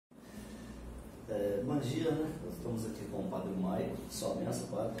Bom dia, né? Nós estamos aqui com o Padre Maickon, sua benção,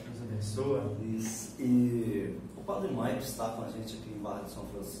 Padre. Deus abençoa. E o Padre Maickon está com a gente aqui em Barra de São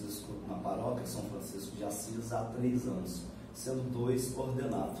Francisco, na paróquia São Francisco de Assis, há 3 anos, sendo 2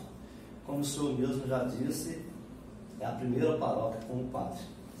 ordenado. Como o senhor mesmo já disse, é a primeira paróquia como padre,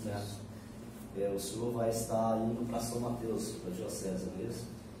 certo? O senhor vai estar indo para São Mateus, para a Diocese, não é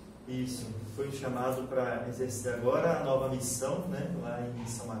isso? Isso, fui chamado para exercer agora a nova missão, né, lá em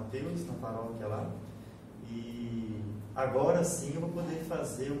São Mateus, na paróquia lá. E agora sim eu vou poder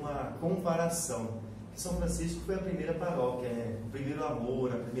fazer uma comparação. São Francisco foi a primeira paróquia, o primeiro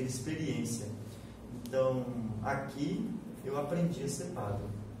amor, a primeira experiência. Então, aqui eu aprendi a ser padre,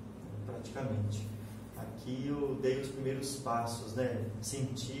 praticamente. Aqui eu dei os primeiros passos, né?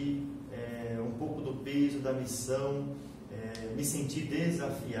 Senti um pouco do peso da missão, me senti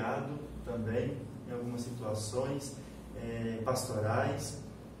desafiado também em algumas situações pastorais.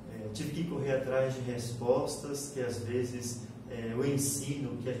 Tive que correr atrás de respostas que às vezes o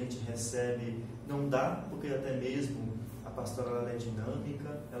ensino que a gente recebe não dá, porque até mesmo a pastoral é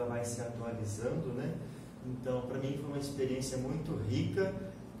dinâmica, ela vai se atualizando, né? Então, para mim foi uma experiência muito rica,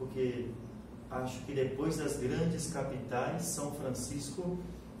 porque acho que depois das grandes capitais, São Francisco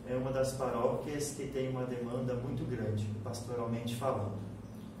é uma das paróquias que tem uma demanda muito grande, pastoralmente falando.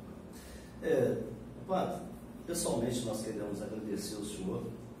 Padre, pessoalmente nós queremos agradecer ao senhor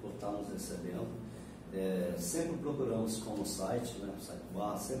por estar nos recebendo. Sempre procuramos, como site, né, o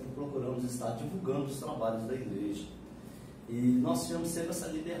SiteBarra, sempre procuramos estar divulgando os trabalhos da igreja. E nós tivemos sempre essa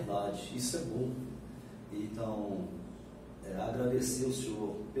liberdade, isso é bom. Então, agradecer ao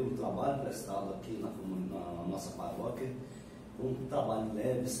senhor pelo trabalho prestado aqui na nossa paróquia, um trabalho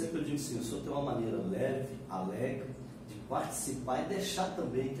leve. Sempre eu digo assim, o senhor tem uma maneira leve, alegre, de participar e deixar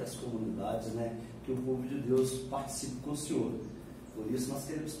também que as comunidades, né, que o povo de Deus participe com o senhor. Por isso nós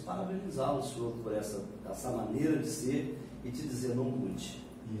queremos parabenizar o senhor por essa maneira de ser e te dizer, não mude.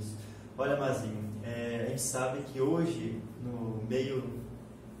 Isso. Olha, Mazinho, a gente sabe que hoje, no meio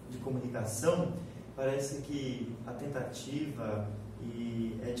de comunicação, parece que a tentativa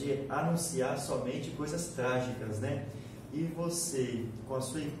é de anunciar somente coisas trágicas, né? E você, com a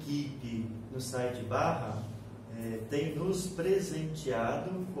sua equipe no SiteBarra, tem nos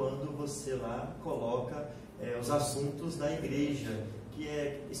presenteado quando você lá coloca os assuntos da igreja, que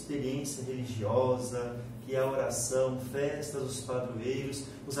é experiência religiosa, que é a oração, festas dos padroeiros,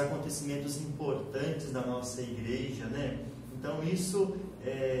 os acontecimentos importantes da nossa igreja, né? Então isso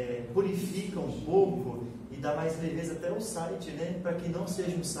purifica um pouco e dá mais leveza até ao site, né? Para que não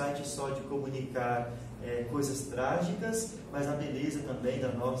seja um site só de comunicar coisas trágicas, mas a beleza também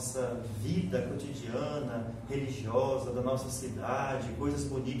da nossa vida cotidiana, religiosa, da nossa cidade, coisas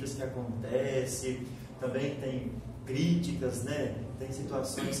bonitas que acontecem. Também tem críticas, né? Tem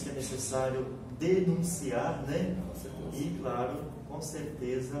situações que é necessário denunciar, né? E, claro, com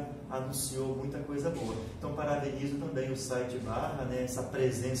certeza anunciou muita coisa boa. Então, parabenizo também o SiteBarra, né? Essa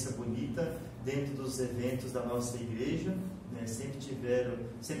presença bonita dentro dos eventos da nossa igreja, né? Sempre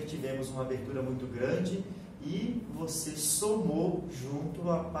tivemos uma abertura muito grande e você somou junto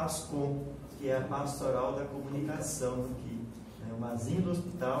a PASCOM, que é a Pastoral da Comunicação aqui, né? O Mazinho do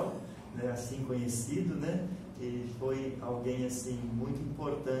Hospital, né? Assim conhecido, né? Ele foi alguém assim muito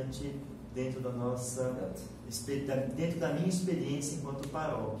importante dentro da minha experiência enquanto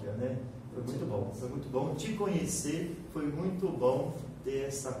paróquia, né? Foi muito bom te conhecer, foi muito bom ter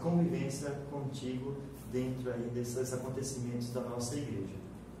essa convivência contigo dentro aí desses acontecimentos da nossa igreja.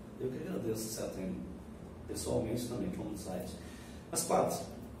 Eu que agradeço, certo, pessoalmente também, como site. Mas, Padre,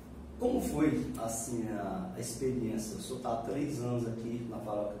 como foi assim a experiência? O senhor está há 3 anos aqui na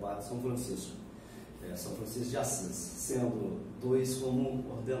paróquia Barra de São Francisco, São Francisco de Assis, sendo 2 como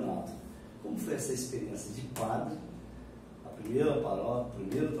ordenado. Como foi essa experiência de padre, a primeira paróquia, o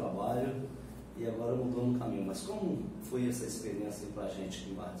primeiro trabalho, e agora mudou no caminho? Mas como foi essa experiência para a gente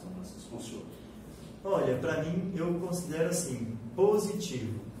aqui em Barra de São Francisco com o senhor? Olha, para mim, eu considero assim,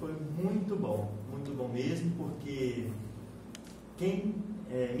 positivo. Foi muito bom mesmo, porque quem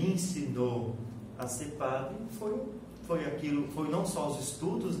me ensinou a ser padre foi não só os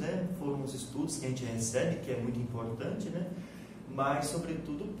estudos, né? Foram os estudos que a gente recebe, que é muito importante, né? Mas,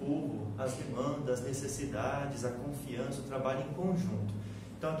 sobretudo, o povo, as demandas, as necessidades, a confiança, o trabalho em conjunto.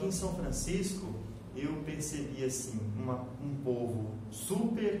 Então, aqui em São Francisco, eu percebi assim, um povo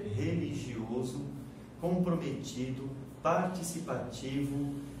super religioso, comprometido,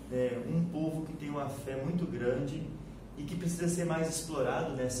 participativo, um povo que tem uma fé muito grande e que precisa ser mais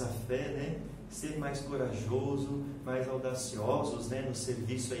explorado nessa fé, né? Ser mais corajoso, mais audaciosos, né? No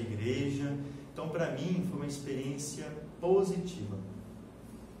serviço à igreja. Então, para mim, foi uma experiência positiva.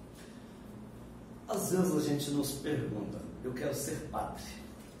 Às vezes a gente nos pergunta, eu quero ser padre,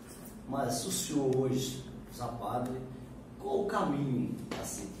 mas se o senhor hoje, já padre, qual o caminho a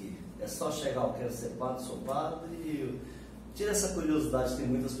seguir? É só chegar, eu quero ser padre, sou padre? Tira essa curiosidade, tem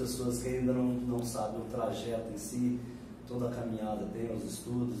muitas pessoas que ainda não sabem o trajeto em si, toda a caminhada, tem os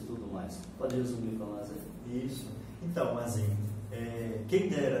estudos e tudo mais. Pode resumir para nós aí? Isso. Então, Mazinho, quem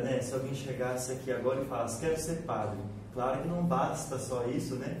dera, né, se alguém chegasse aqui agora e falasse, quero ser padre. Claro que não basta só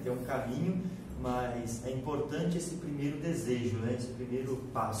isso, né, tem um caminho, mas é importante esse primeiro desejo, né, esse primeiro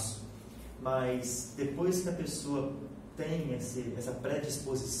passo. Mas depois que a pessoa tem essa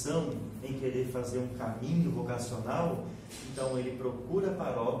predisposição em querer fazer um caminho vocacional, então ele procura a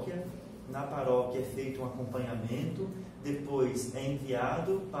paróquia, na paróquia é feito um acompanhamento, depois é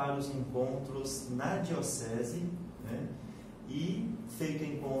enviado para os encontros na diocese, né? E feito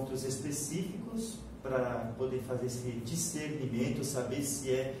encontros específicos para poder fazer esse discernimento, saber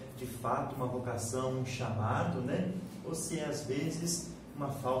se é de fato uma vocação, um chamado, né? Ou se é às vezes uma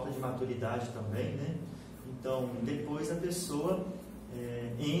falta de maturidade também, né? Então, depois a pessoa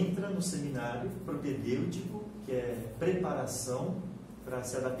entra no seminário propedêutico, que é preparação para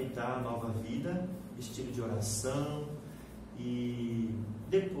se adaptar à nova vida, estilo de oração, e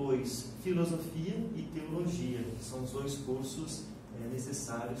depois filosofia e teologia, que são os dois cursos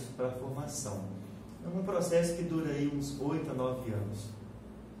necessários para a formação. É um processo que dura aí uns 8 a 9 anos.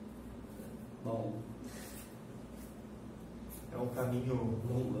 Bom, é um caminho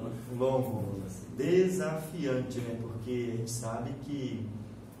longo, desafiante, né? Porque a gente sabe que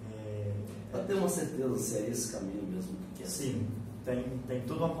para ter uma certeza se é esse caminho mesmo que é. Sim, tem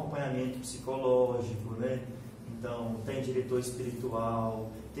todo um acompanhamento psicológico, né? Então, tem diretor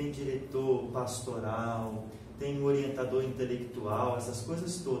espiritual, tem diretor pastoral, tem orientador intelectual, essas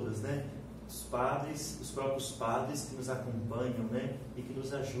coisas todas, né? Os padres, os próprios padres que nos acompanham, né? E que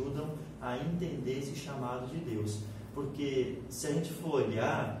nos ajudam a entender esse chamado de Deus. Porque se a gente for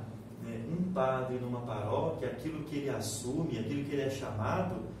olhar, né, um padre numa paróquia, aquilo que ele assume, aquilo que ele é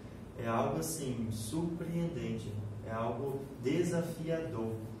chamado, é algo assim surpreendente, é algo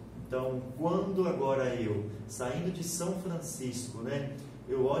desafiador. Então, quando agora eu, saindo de São Francisco, né,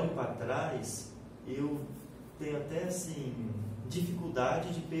 eu olho para trás, eu tenho até assim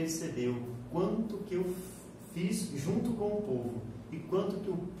dificuldade de perceber o quanto que eu fiz junto com o povo e quanto que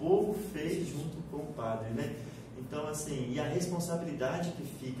o povo fez junto com o padre, né? Então, assim, e a responsabilidade que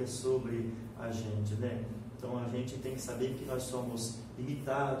fica sobre a gente, né? Então, a gente tem que saber que nós somos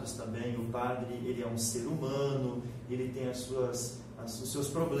limitados também. O padre, ele é um ser humano, ele tem os seus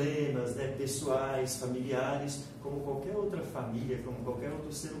problemas, né, pessoais, familiares, como qualquer outra família, como qualquer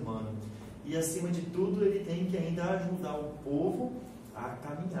outro ser humano. E, acima de tudo, ele tem que ainda ajudar o povo a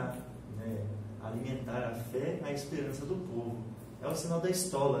caminhar, né? Alimentar a fé, a esperança do povo. É o sinal da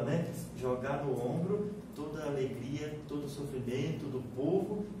estola, né? Jogar no ombro toda a alegria, todo o sofrimento do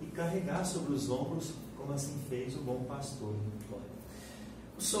povo e carregar sobre os ombros, como assim fez o bom pastor.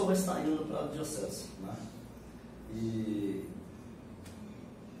 O senhor vai estar indo para a diocese, né? E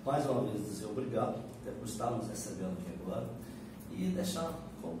mais uma vez dizer obrigado por estar nos recebendo aqui agora e deixar,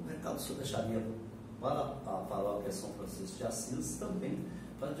 como recado, o senhor deixaria para a paróquia São Francisco de Assis, também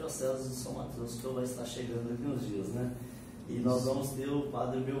para a diocese de São Mateus, que o senhor vai estar chegando aqui uns dias, né? E nós vamos ter o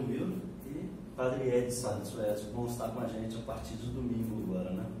Padre Belmiro e Padre Edson vão estar com a gente a partir de domingo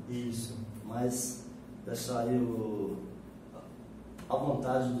agora, né? Isso. Mas deixar aí a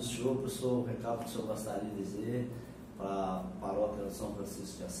vontade do senhor, para o senhor, o recado que o senhor gostaria de dizer para a paróquia de São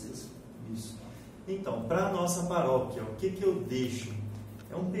Francisco de Assis. Isso. Então, para a nossa paróquia, o que eu deixo?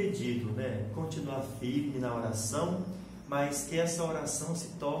 É um pedido, né? Continuar firme na oração, mas que essa oração se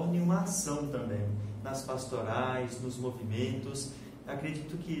torne uma ação também, nas pastorais, nos movimentos.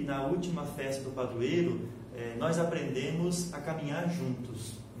 Acredito que na última festa do padroeiro, nós aprendemos a caminhar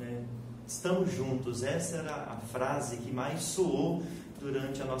juntos, né? Estamos juntos, essa era a frase que mais soou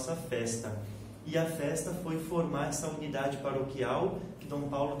durante a nossa festa. E a festa foi formar essa unidade paroquial, que Dom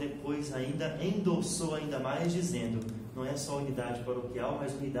Paulo depois ainda endossou ainda mais, dizendo, não é só unidade paroquial,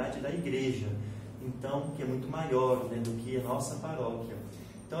 mas unidade da igreja. Então, que é muito maior, né, do que a nossa paróquia.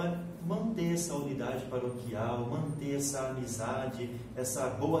 Então, é manter essa unidade paroquial, manter essa amizade, essa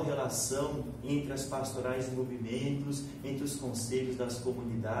boa relação entre as pastorais e movimentos, entre os conselhos das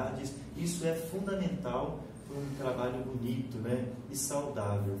comunidades. Isso é fundamental para um trabalho bonito, né, e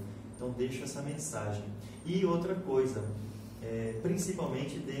saudável. Então, deixo essa mensagem. E outra coisa,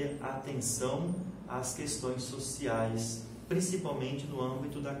 principalmente dê atenção às questões sociais, principalmente no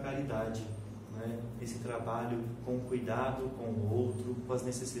âmbito da caridade. Esse trabalho com cuidado com o outro, com as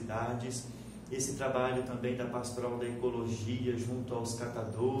necessidades, esse trabalho também da pastoral da ecologia junto aos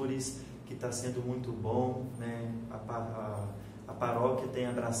catadores, que está sendo muito bom, né? A paróquia tem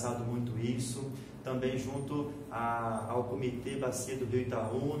abraçado muito isso, também junto ao Comitê Bacia do Rio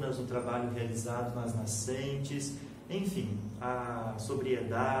Itaúnas, o trabalho realizado nas nascentes, enfim, a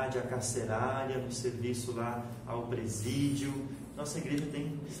sobriedade, a carcerária, no serviço lá ao presídio. Nossa igreja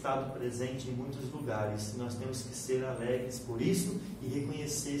tem estado presente em muitos lugares. Nós temos que ser alegres por isso e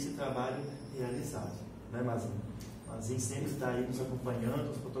reconhecer esse trabalho realizado. Né, Mazinho? Mazinho sempre está aí nos acompanhando,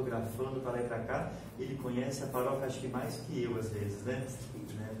 nos fotografando para lá e para cá. Ele conhece a paróquia, acho que mais que eu, às vezes, né?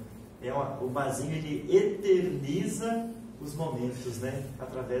 O Mazinho, ele eterniza os momentos, né?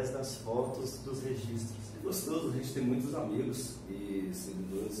 Através das fotos, dos registros. É gostoso, a gente tem muitos amigos e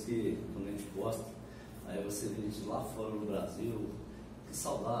seguidores que, quando a gente posta, aí você vê a gente lá fora no Brasil, que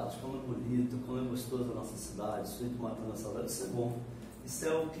saudade, como é bonito, como é gostoso a nossa cidade, isso aí matando a saudade, isso é bom. Isso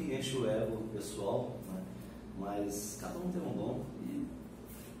é o que enche o ego pessoal, né? Mas cada um tem um dom e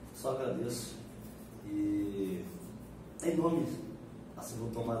só agradeço. E em nome, assim vou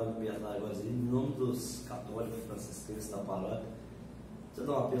tomar a liberdade agora, em nome dos católicos franciscanos da paróquia, você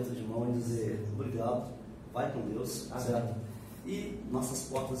dá um aperto de mão e dizer obrigado, vai com Deus, certo? E nossas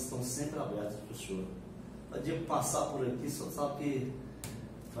portas estão sempre abertas para o senhor. No dia que passar por aqui, o senhor sabe que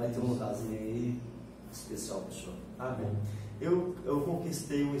vai ter um lugarzinho aí especial para o senhor. Amém. Eu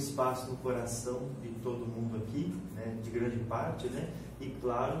conquistei um espaço no coração de todo mundo aqui, né, de grande parte, né? E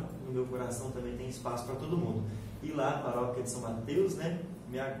claro, no meu coração também tem espaço para todo mundo. E lá, a paróquia de São Mateus, né?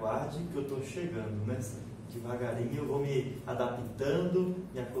 Me aguarde que eu estou chegando, né? Devagarinho eu vou me adaptando,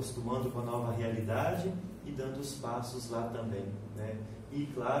 me acostumando com a nova realidade e dando os passos lá também, né? E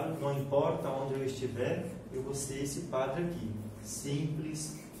claro, não importa onde eu estiver, eu vou ser esse padre aqui,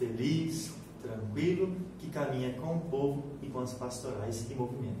 simples, feliz, tranquilo, que caminha com o povo e com as pastorais e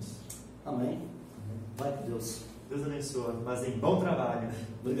movimentos. Amém. Vai com Deus. Deus abençoe, mas em bom trabalho.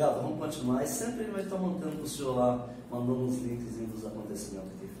 Obrigado, vamos continuar. E sempre ele vai estar mantendo para o senhor lá, mandando uns links dos acontecimentos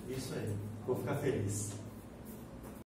aqui. Isso aí, vou ficar feliz.